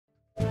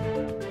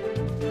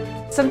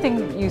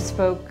Something you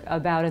spoke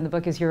about in the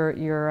book is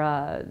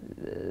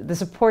the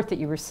support that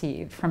you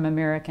received from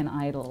American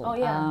Idol. Oh,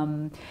 yeah.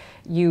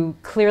 You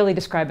clearly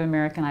describe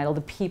American Idol,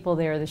 the people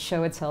there, the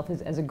show itself,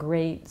 as a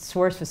great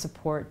source of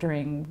support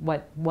during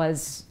what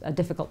was a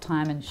difficult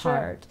time in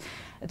part.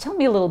 Tell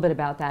me a little bit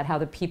about that, how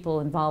the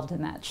people involved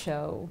in that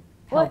show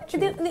helped you.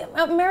 The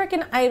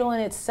American Idol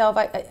in itself,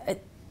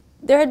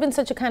 there had been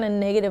such a kind of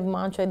negative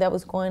mantra that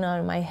was going on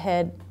in my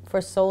head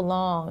for so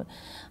long.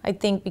 I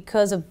think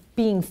because of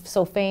being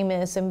so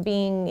famous and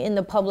being in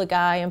the public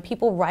eye and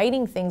people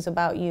writing things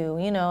about you,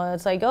 you know,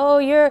 it's like, oh,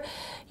 you're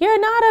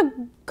not a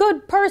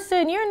good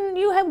person,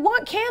 you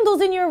want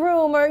candles in your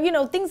room, or, you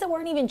know, things that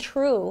weren't even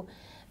true,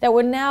 that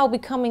were now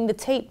becoming the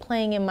tape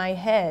playing in my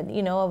head,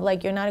 you know, of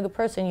like, you're not a good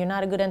person, you're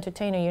not a good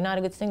entertainer, you're not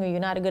a good singer, you're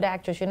not a good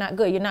actress, you're not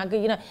good, you're not good,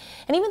 you're not.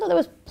 And even though there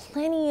was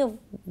plenty of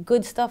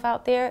good stuff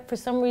out there, for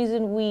some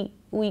reason we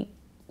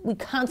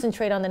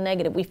concentrate on the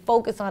negative, we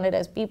focus on it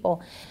as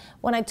people.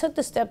 When I took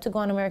the step to go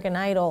on American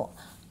Idol,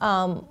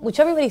 which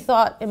everybody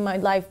thought in my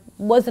life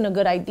wasn't a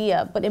good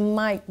idea, but in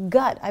my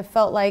gut, I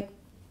felt like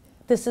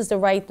this is the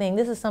right thing.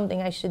 This is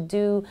something I should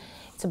do.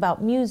 It's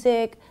about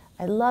music.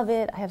 I love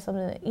it. I have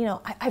something, you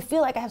know, I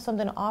feel like I have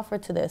something to offer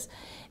to this.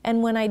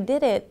 And when I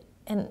did it,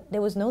 and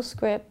there was no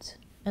script,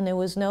 and there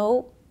was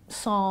no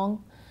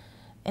song,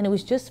 and it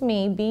was just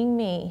me being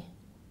me,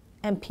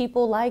 and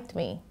people liked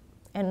me.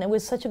 And it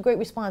was such a great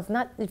response,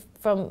 not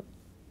from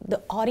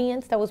the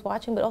audience that was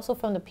watching, but also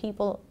from the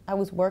people I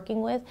was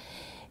working with.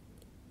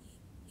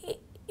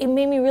 It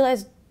made me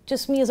realize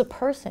just me as a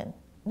person,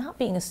 not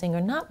being a singer,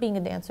 not being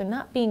a dancer,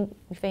 not being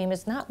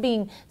famous, not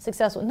being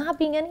successful, not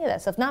being any of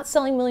that stuff, not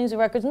selling millions of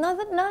records, none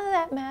of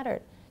that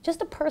mattered. Just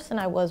the person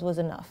I was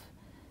enough.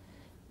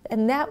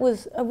 And that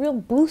was a real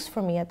boost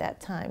for me at that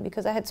time,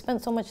 because I had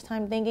spent so much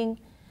time thinking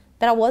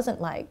that I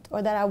wasn't liked,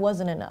 or that I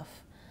wasn't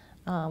enough,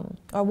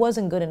 or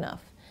wasn't good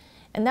enough.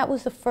 And that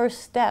was the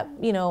first step,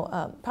 you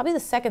know, probably the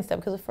second step,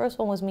 because the first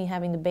one was me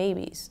having the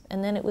babies,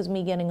 and then it was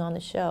me getting on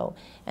the show.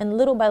 And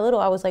little by little,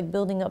 I was like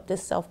building up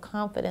this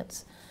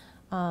self-confidence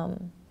to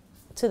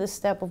the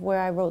step of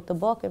where I wrote the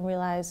book and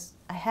realized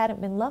I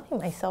hadn't been loving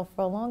myself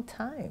for a long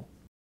time.